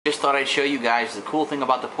just thought I'd show you guys the cool thing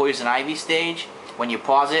about the Poison Ivy stage. When you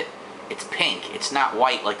pause it, it's pink. It's not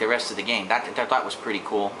white like the rest of the game. That I thought was pretty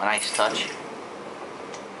cool. A nice touch.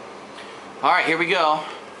 Alright, here we go.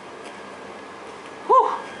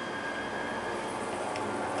 Whew.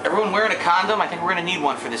 Everyone wearing a condom? I think we're going to need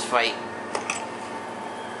one for this fight.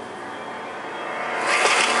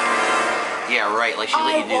 Yeah, right. Like she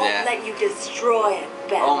let you do that. I won't let you destroy it,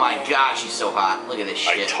 Batman. Oh my gosh, she's so hot. Look at this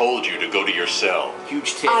shit. I told you to go to your cell.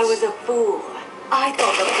 Huge tits. I was a fool. I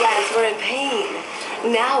thought the plants were in pain.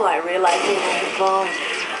 Now I realize they were evolving,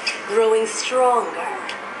 growing stronger.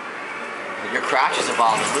 Your crotch is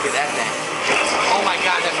evolving. Look at that thing. Oh my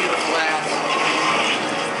god, that beautiful ass.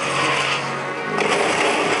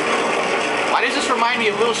 Why does this remind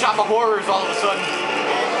me of Little Shop of Horrors all of a sudden?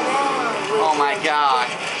 Oh my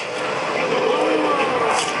god.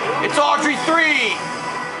 It's Audrey 3!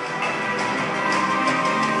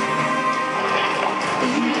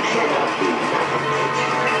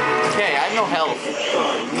 Okay, I have no health.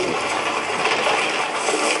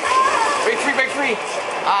 Break free, break free!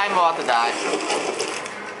 I'm about to die.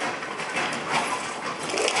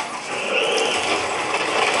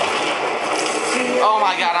 Oh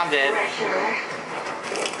my god, I'm dead.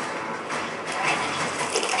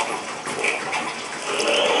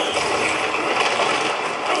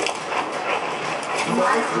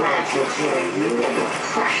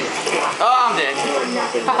 Oh, I'm dead.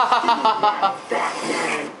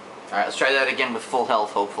 Alright, let's try that again with full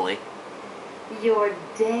health, hopefully. You're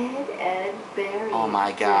dead and buried. Oh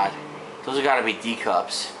my god. Those have got to be D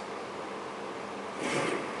cups.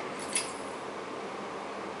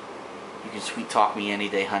 You can sweet talk me any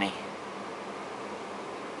day, honey.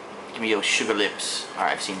 Give me those sugar lips.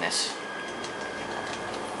 Alright, I've seen this.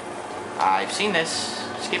 I've seen this.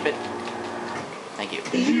 Skip it. Thank you.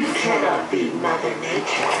 You cannot be Mother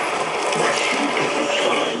Nature, but she can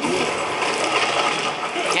destroy you.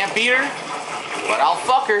 Can't beat her, but I'll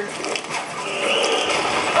fuck her.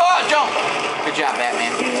 Oh, jump! Good job,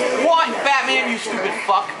 Batman. What, Batman, you stupid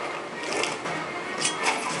fuck?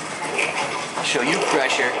 I'll show you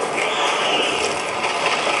pressure.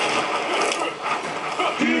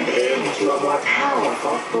 Give in to a more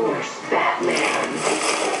powerful force, Batman.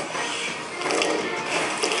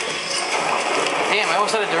 Damn, I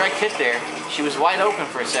almost had a direct hit there. She was wide open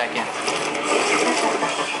for a second.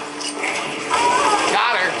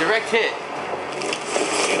 Got her, direct hit.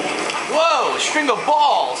 Whoa, a string of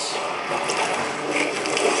balls.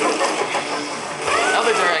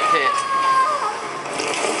 Another direct hit.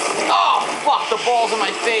 Oh, fuck, the balls in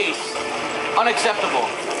my face. Unacceptable.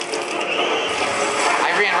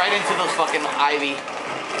 I ran right into those fucking Ivy.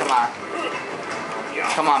 Come on.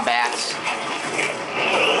 Come on, bats.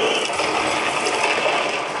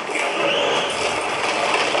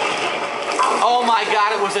 Oh my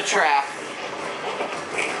god, it was a trap.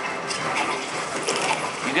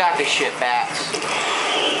 You got this shit, bats.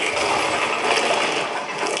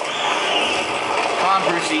 Come on,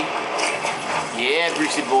 Brucey. Yeah,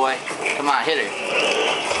 Brucey boy. Come on, hit her.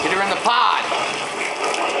 Hit her in the pod.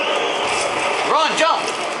 Run, jump.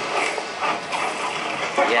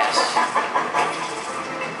 Yes.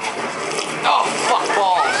 Oh, fuck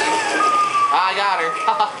balls. I got her.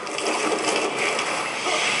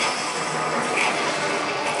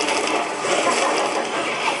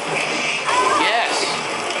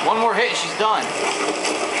 One more hit and she's done.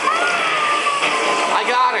 I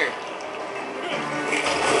got her.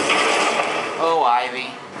 Oh, Ivy.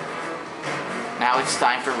 Now it's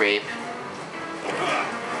time for rape.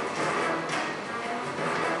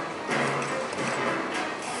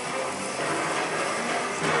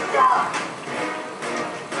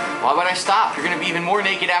 Why would I stop? You're going to be even more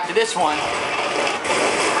naked after this one.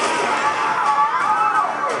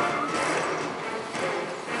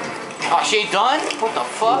 Oh, she ain't done? What the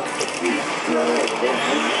fuck?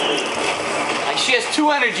 Like, she has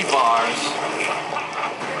 2 energy bars.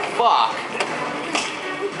 Fuck.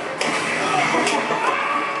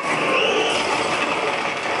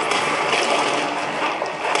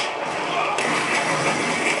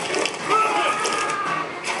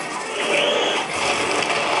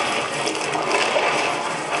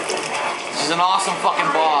 This is an awesome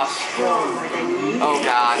fucking boss. Oh,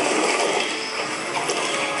 God.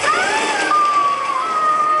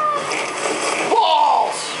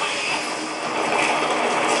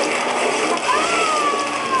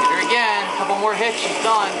 Couple more hits, she's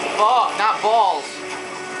done. Fuck, not balls.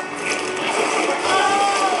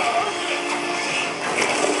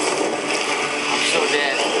 I'm so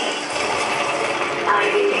dead. I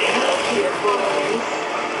need help here, boys.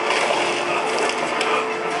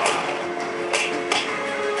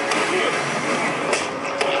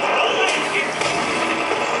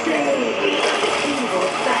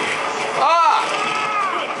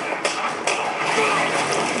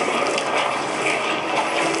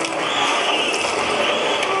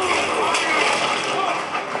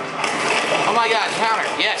 my god, counter.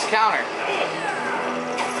 Yes, counter.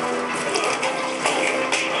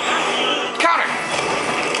 Counter!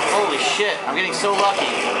 Holy shit, I'm getting so lucky.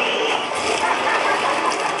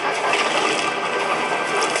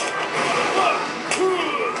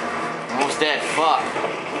 Almost dead, fuck.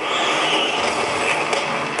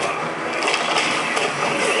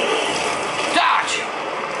 Dodge!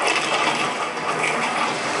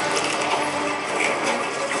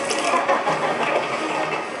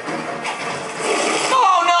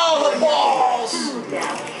 Oh no, the balls!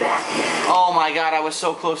 Oh my god, I was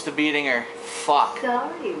so close to beating her. Fuck.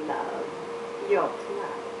 Sorry, love. You're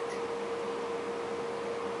flat.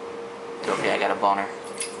 It's okay, I got a boner.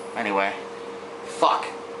 Anyway. Fuck.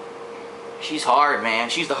 She's hard, man.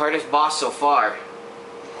 She's the hardest boss so far.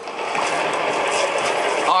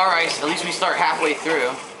 Alright, at least we start halfway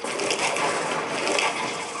through.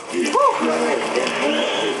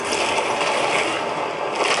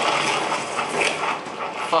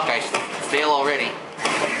 Fuck, I fail already.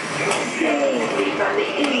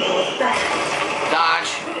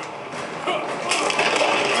 Dodge.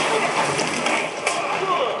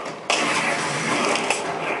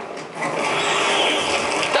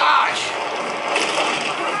 Dodge.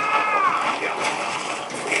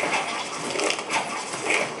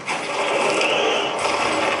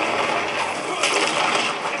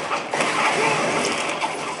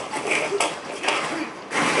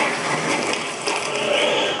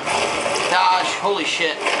 Dodge. Holy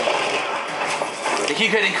shit. They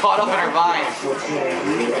keep getting caught up in her vines.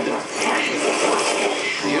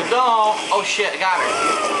 You don't. Oh shit, I got her.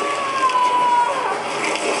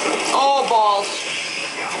 Oh, balls.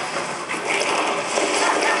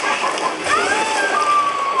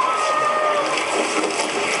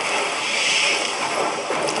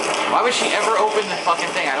 Why would she ever open the fucking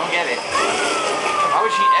thing? I don't get it. Why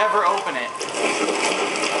would she ever open it?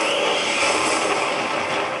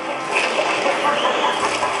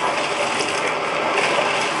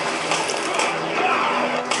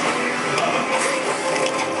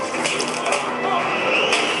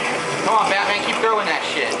 Come on, Batman, keep throwing that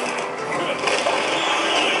shit.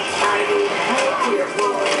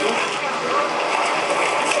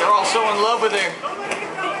 They're all so in love with her.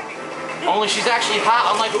 Only she's actually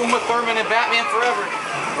hot, unlike Uma Thurman and Batman Forever.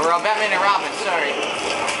 Or Batman and Robin, sorry.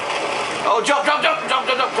 Oh, jump, jump, jump, jump,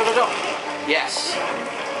 jump, jump, jump, jump. Yes.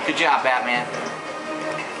 Good job, Batman.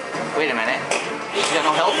 Wait a minute. She's got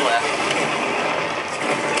no health left.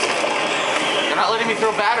 They're not letting me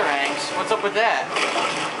throw batarangs. What's up with that?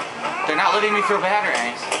 They're not letting me throw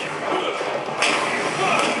batarangs.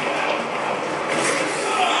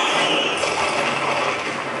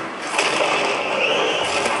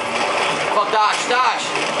 Fuck, dodge, dodge.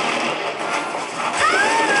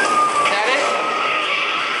 Is that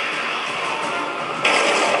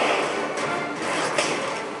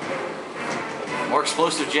it? More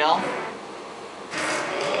explosive gel.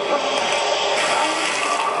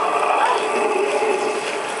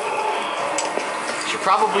 Should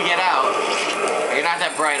probably get out. You're not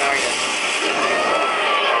that bright, are you?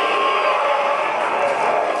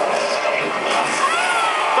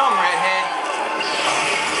 Dumb redhead.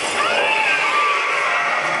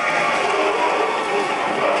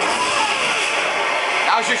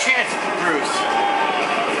 Now's your chance, Bruce.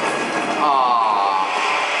 Aww.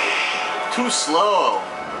 Too slow.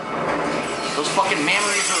 Those fucking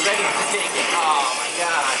memories were ready to take it. Oh my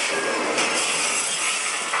god.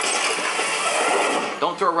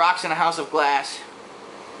 Don't throw rocks in a house of glass.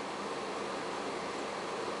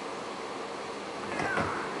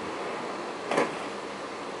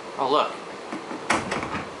 Oh look.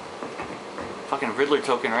 Fucking Riddler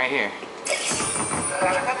token right here. What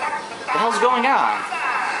the hell's going on?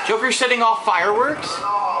 Joker's setting off fireworks?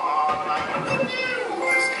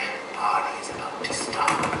 Party's about to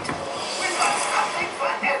start. We've got something for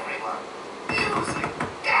everyone. Music,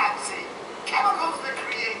 dancing, chemicals that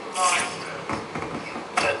create monsters.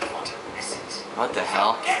 You don't want to miss it. What the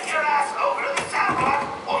hell? Get your ass over to the soundboard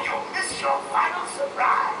or you'll miss your final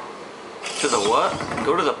surprise. To the what?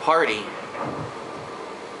 Go to the party.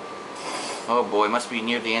 Oh boy, must be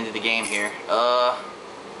near the end of the game here.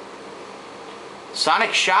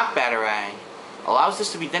 Sonic Shock Batarang. Allows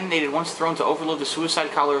this to be detonated once thrown to overload the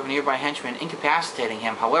suicide collar of a nearby henchman, incapacitating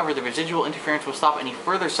him. However, the residual interference will stop any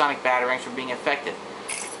further Sonic Batarangs from being affected.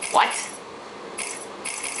 What?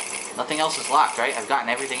 Nothing else is locked, right? I've gotten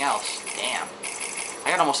everything else. Damn. I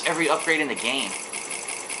got almost every upgrade in the game.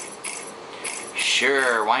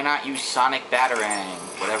 Sure, why not use Sonic Batarang?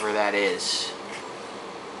 Whatever that is.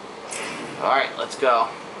 Alright, let's go.